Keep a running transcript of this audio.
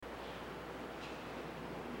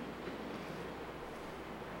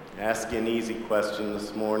ask you an easy question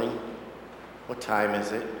this morning. What time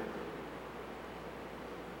is it?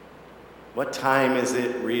 What time is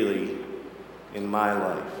it really in my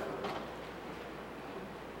life?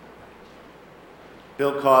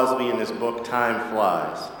 Bill Cosby, in his book Time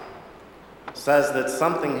Flies, says that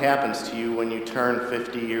something happens to you when you turn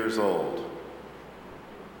 50 years old.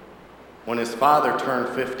 When his father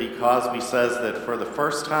turned 50, Cosby says that for the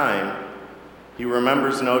first time, he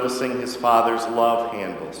remembers noticing his father's love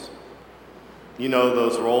handles. You know,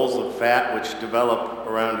 those rolls of fat which develop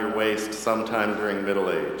around your waist sometime during middle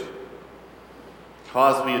age.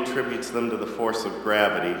 Cosby attributes them to the force of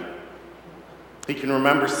gravity. He can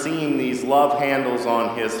remember seeing these love handles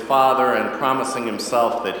on his father and promising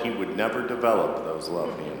himself that he would never develop those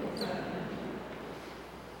love handles.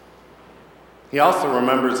 He also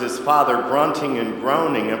remembers his father grunting and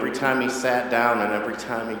groaning every time he sat down and every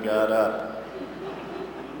time he got up.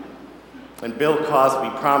 And Bill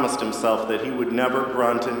Cosby promised himself that he would never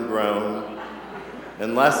grunt and groan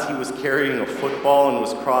unless he was carrying a football and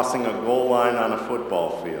was crossing a goal line on a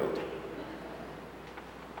football field.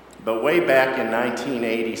 But way back in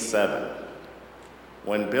 1987,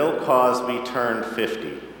 when Bill Cosby turned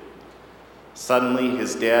 50, suddenly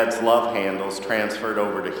his dad's love handles transferred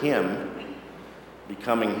over to him,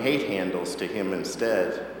 becoming hate handles to him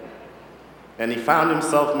instead. And he found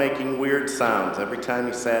himself making weird sounds every time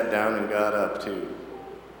he sat down and got up, too.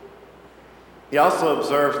 He also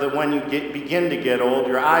observed that when you begin to get old,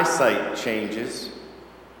 your eyesight changes.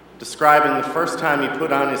 Describing the first time he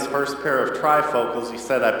put on his first pair of trifocals, he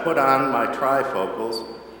said, "I put on my trifocals,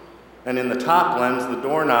 and in the top lens, the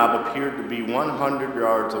doorknob appeared to be 100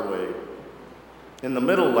 yards away. In the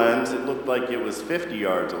middle lens, it looked like it was 50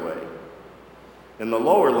 yards away. In the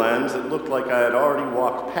lower lens, it looked like I had already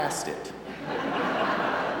walked past it."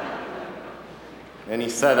 And he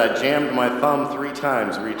said, "I jammed my thumb 3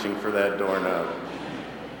 times reaching for that doorknob."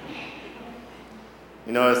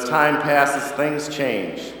 You know, as time passes, things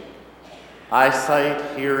change. Eyesight,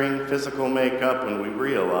 hearing, physical makeup, and we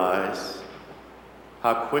realize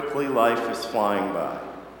how quickly life is flying by.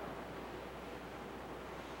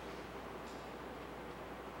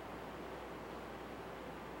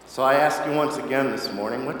 So I ask you once again this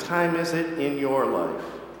morning, what time is it in your life?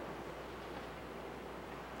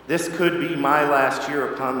 This could be my last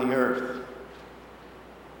year upon the earth.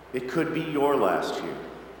 It could be your last year.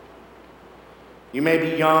 You may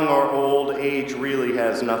be young or old, age really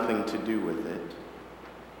has nothing to do with it.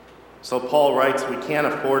 So Paul writes, we can't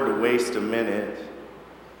afford to waste a minute.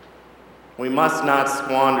 We must not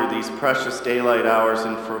squander these precious daylight hours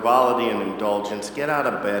in frivolity and indulgence. Get out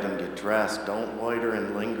of bed and get dressed. Don't loiter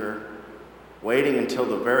and linger, waiting until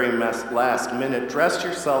the very last minute. Dress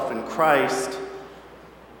yourself in Christ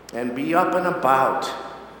and be up and about.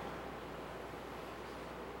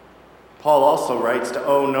 Paul also writes to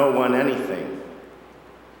owe no one anything.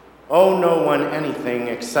 Owe no one anything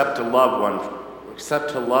except to love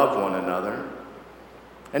one another.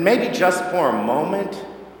 And maybe just for a moment,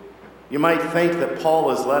 you might think that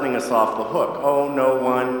Paul is letting us off the hook. Owe no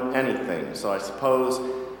one anything. So I suppose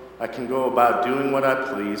I can go about doing what I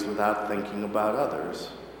please without thinking about others.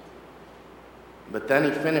 But then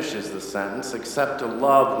he finishes the sentence, except to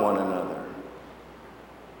love one another.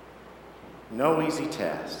 No easy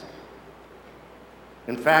task.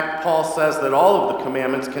 In fact, Paul says that all of the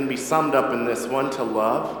commandments can be summed up in this one, to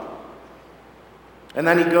love. And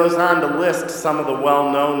then he goes on to list some of the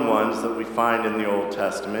well-known ones that we find in the Old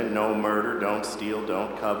Testament. No murder, don't steal,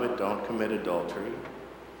 don't covet, don't commit adultery.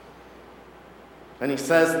 And he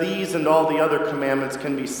says these and all the other commandments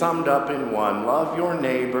can be summed up in one. Love your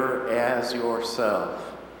neighbor as yourself.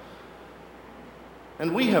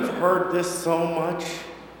 And we have heard this so much,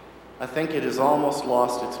 I think it has almost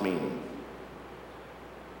lost its meaning.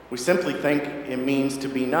 We simply think it means to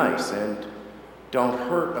be nice and don't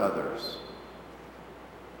hurt others.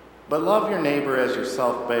 But love your neighbor as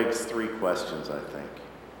yourself begs 3 questions, I think.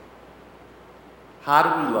 How do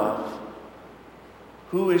we love?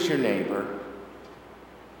 Who is your neighbor?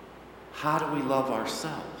 How do we love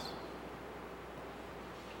ourselves?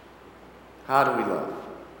 How do we love?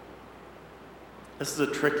 This is a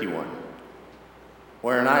tricky one,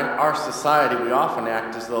 where in our society we often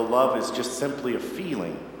act as though love is just simply a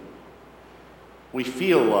feeling. We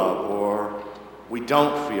feel love or we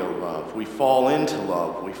don't feel love. We fall into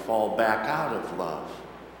love. We fall back out of love.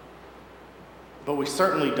 But we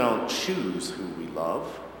certainly don't choose who we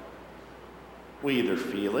love. We either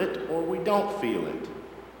feel it or we don't feel it.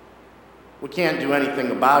 We can't do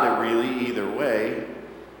anything about it really either way.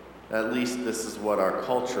 At least this is what our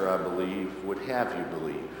culture, I believe, would have you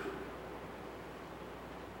believe.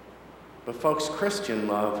 But folks, Christian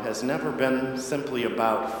love has never been simply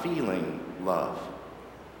about feeling love.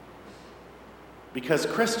 Because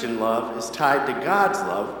Christian love is tied to God's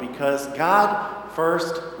love because God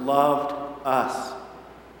first loved us.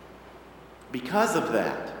 Because of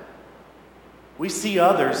that, we see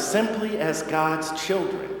others simply as God's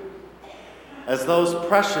children, as those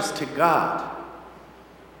precious to God.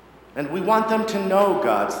 And we want them to know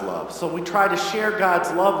God's love, so we try to share God's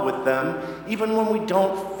love with them even when we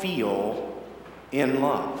don't feel in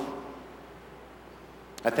love.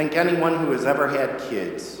 I think anyone who has ever had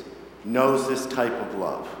kids knows this type of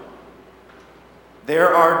love.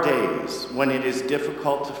 There are days when it is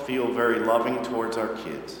difficult to feel very loving towards our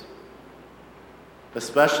kids,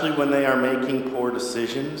 especially when they are making poor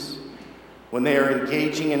decisions, when they are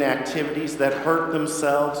engaging in activities that hurt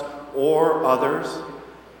themselves or others,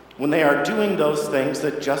 when they are doing those things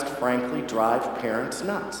that just frankly drive parents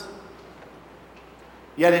nuts.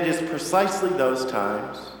 Yet it is precisely those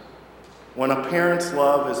times when a parent's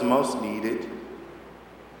love is most needed,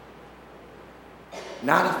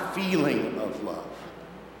 not a feeling of love,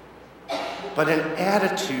 but an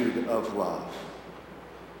attitude of love.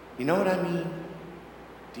 You know what I mean?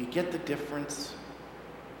 Do you get the difference?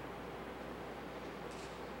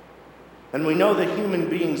 And we know that human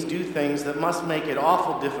beings do things that must make it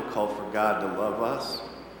awful difficult for God to love us.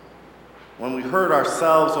 When we hurt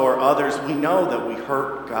ourselves or others, we know that we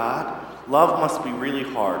hurt God. Love must be really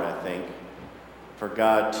hard, I think, for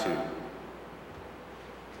God too.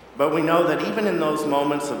 But we know that even in those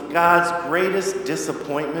moments of God's greatest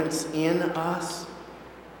disappointments in us,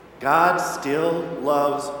 God still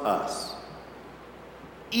loves us.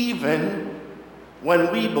 Even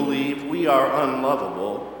when we believe we are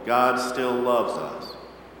unlovable, God still loves us.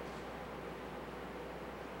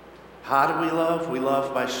 How do we love? We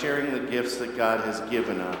love by sharing the gifts that God has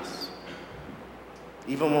given us,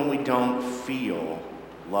 even when we don't feel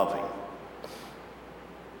loving.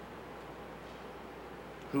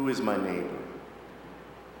 Who is my neighbor?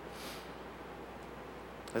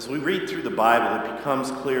 As we read through the Bible, it becomes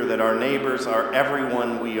clear that our neighbors are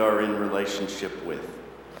everyone we are in relationship with.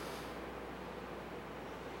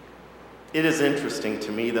 It is interesting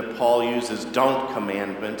to me that Paul uses don't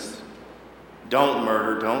commandments, don't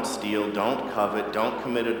murder, don't steal, don't covet, don't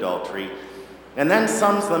commit adultery, and then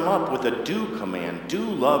sums them up with a do command, do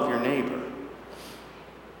love your neighbor.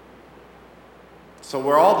 So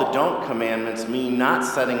where all the don't commandments mean not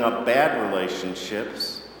setting up bad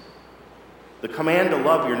relationships, the command to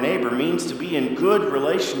love your neighbor means to be in good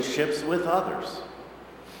relationships with others.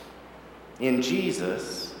 In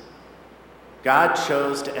Jesus, God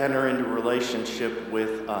chose to enter into relationship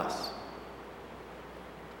with us.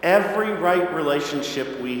 Every right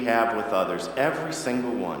relationship we have with others, every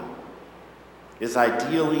single one, is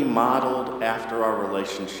ideally modeled after our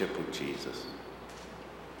relationship with Jesus.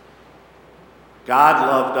 God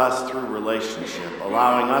loved us through relationship,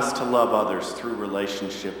 allowing us to love others through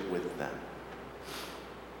relationship with them.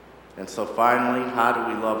 And so finally, how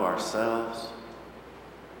do we love ourselves?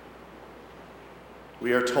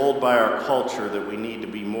 We are told by our culture that we need to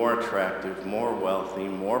be more attractive, more wealthy,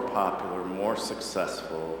 more popular, more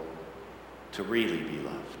successful to really be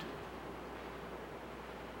loved.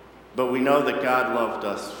 But we know that God loved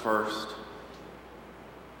us first.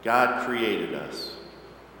 God created us.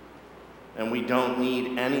 And we don't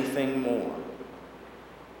need anything more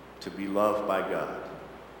to be loved by God.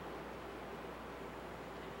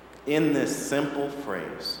 In this simple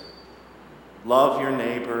phrase, love your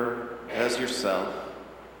neighbor as yourself,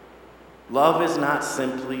 love is not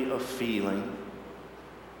simply a feeling.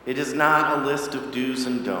 It is not a list of do's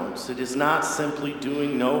and don'ts. It is not simply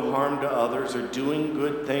doing no harm to others or doing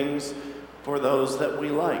good things for those that we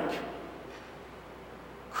like.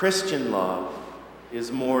 Christian love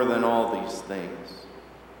is more than all these things.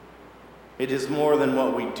 It is more than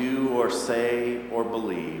what we do or say or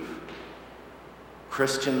believe.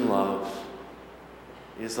 Christian love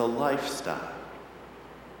is a lifestyle.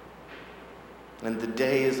 And the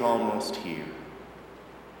day is almost here.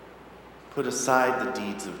 Put aside the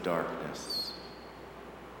deeds of darkness.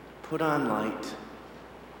 Put on light.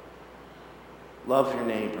 Love your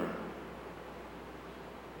neighbor.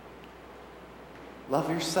 Love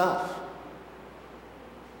yourself.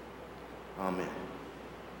 Amen.